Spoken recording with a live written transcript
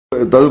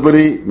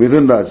తదుపరి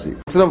మిథున రాశి.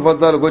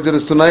 ఫలితాలు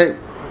గోచరిస్తున్నాయి.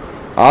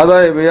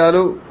 ఆదాయ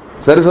వ్యయాలు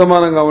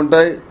సరిసమానంగా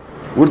ఉంటాయి.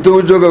 వృత్తి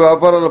ఉద్యోగ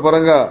వ్యాపారాల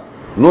పరంగా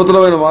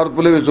నూతనమైన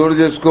మార్పులు ఇవి చోటు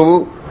చేసుకోవు.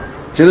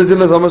 చిన్న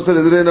చిన్న సమస్యలు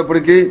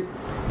ఎదురైనప్పటికీ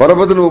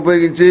పరపతిని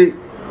ఉపయోగించి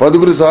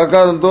పదుగురి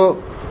సహకారంతో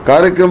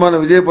కార్యక్రమాన్ని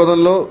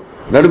విజయపథంలో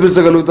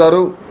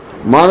నడిపించగలుగుతారు.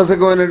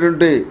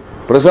 మానసికమైనటువంటి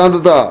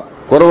ప్రశాంతత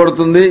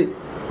కొరవడుతుంది.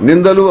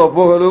 నిందలు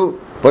అపోహలు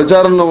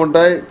ప్రచారంలో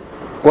ఉంటాయి.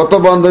 కొత్త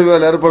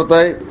బాంధవ్యాలు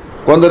ఏర్పడతాయి.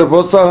 కొందరి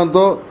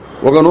ప్రోత్సాహంతో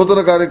ఒక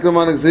నూతన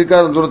కార్యక్రమానికి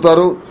శ్రీకారం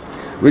చుడతారు.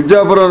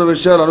 విద్యాపరమైన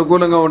విషయాలు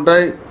అనుకూలంగా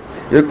ఉంటాయి.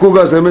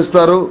 ఎక్కువగా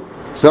శ్రమిస్తారు.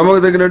 శ్రమకు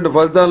తగినట్టు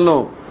ఫలితాలను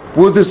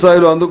పూర్తి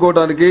స్థాయిలో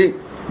అందుకోవడానికి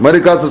మరి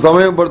కాస్త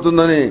సమయం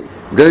పడుతుందని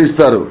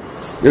గ్రహిస్తారు.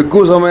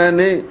 ఎక్కువ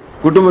సమయాన్ని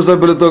కుటుంబ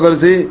సభ్యులతో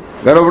కలిసి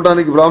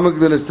గడపడానికి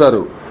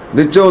ప్రాముఖ్యతనిస్తారు.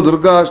 నిత్యం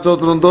దుర్గా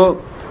అష్టోత్తరంతో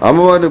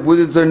అమ్మవారిని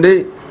పూజించండి.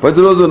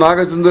 ప్రతిరోజు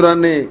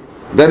నాగసింధూరాన్ని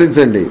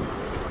ధరించండి.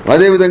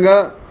 అదేవిధంగా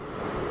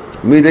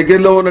మీ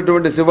దగ్గరలో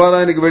ఉన్నటువంటి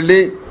శివాలయానికి వెళ్లి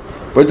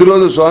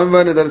ప్రతిరోజు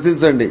స్వామివారిని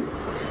దర్శించండి.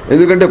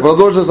 ఎందుకంటే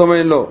ప్రదోష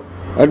సమయంలో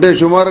అంటే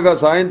సుమారుగా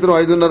సాయంత్రం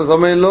 5:30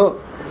 సమయంలో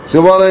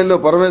శివాలయంలో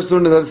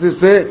పరమేశ్వరుని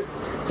దర్శిస్తే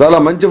చాలా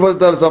మంచి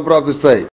ఫలితాలు సంప్రాప్తిస్తాయి.